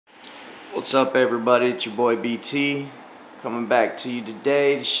What's up, everybody? It's your boy BT coming back to you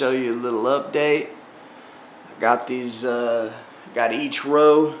today to show you a little update. I got these got each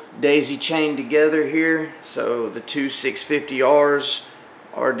row daisy chained together here. So the two 650Rs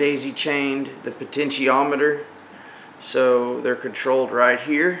are daisy chained, the potentiometer, so they're controlled right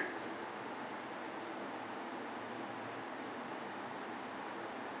here.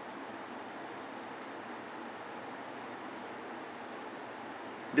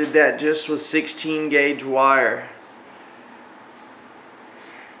 Did that just with 16 gauge wire.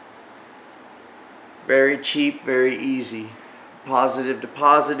 Very cheap, very easy. Positive to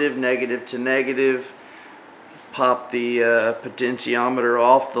positive, negative to negative. Pop the potentiometer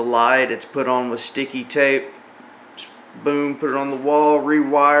off the light. It's put on with sticky tape. Boom, put it on the wall,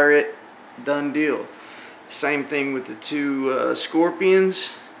 rewire it, done deal. Same thing with the two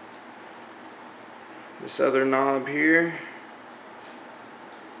scorpions. This other knob here.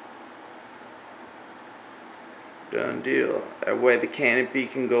 Done deal. That way the canopy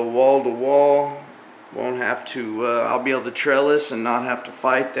can go wall to wall. Won't have to, I'll be able to trellis and not have to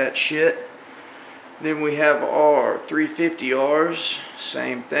fight that shit. Then we have our 350Rs,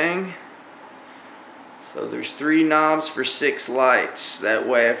 same thing. So there's 3 knobs for 6 lights. That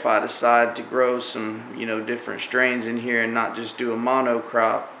way if I decide to grow some, different strains in here and not just do a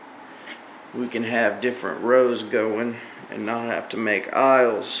monocrop, we can have different rows going and not have to make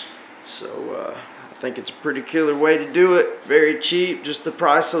aisles. So I think it's a pretty killer way to do it. Very cheap, just the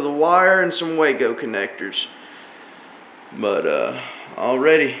price of the wire and some Wago connectors. But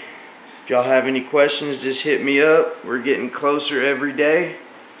already, if y'all have any questions, just hit me up. We're getting closer every day.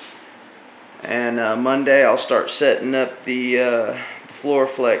 And Monday I'll start setting up the floor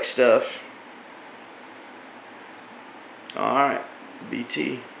flex stuff. Alright,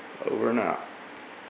 BT, over and out.